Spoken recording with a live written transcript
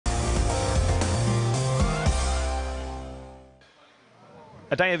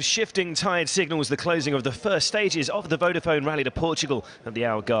A day of shifting tide signals the closing of the first stages of the Vodafone Rally to Portugal at the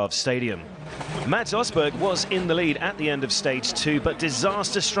Algarve Stadium. Mats Osberg was in the lead at the end of stage 2, but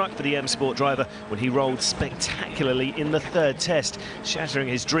disaster struck for the M-Sport driver when he rolled spectacularly in the third test, shattering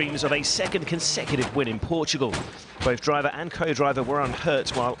his dreams of a second consecutive win in Portugal. Both driver and co-driver were unhurt,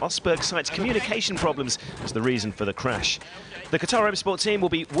 while Osberg cites communication problems as the reason for the crash. The Qatar M-Sport team will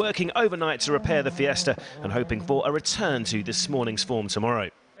be working overnight to repair the Fiesta and hoping for a return to this morning's form tomorrow.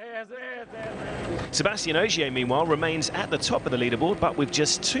 Sebastian Ogier, meanwhile, remains at the top of the leaderboard, but with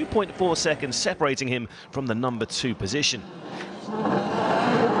just 2.4 seconds separating him from the number 2 position.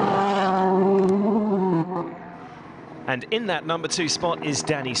 And in that number 2 spot is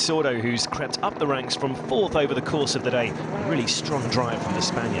Dani Sordo, who's crept up the ranks from 4th over the course of the day. A really strong drive from the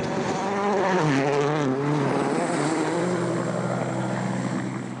Spaniard.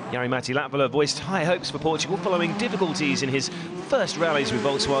 Jari-Matti Latvala voiced high hopes for Portugal following difficulties in his first rallies with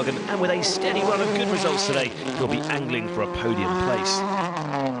Volkswagen, and with a steady run of good results today, he'll be angling for a podium place.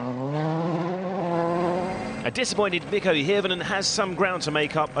 A disappointed Mikko Hirvonen has some ground to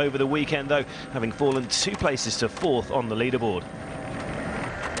make up over the weekend, though, having fallen 2 places to 4th on the leaderboard.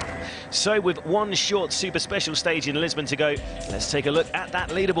 So with one short super special stage in Lisbon to go, let's take a look at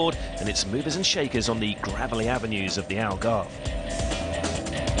that leaderboard and its movers and shakers on the gravelly avenues of the Algarve.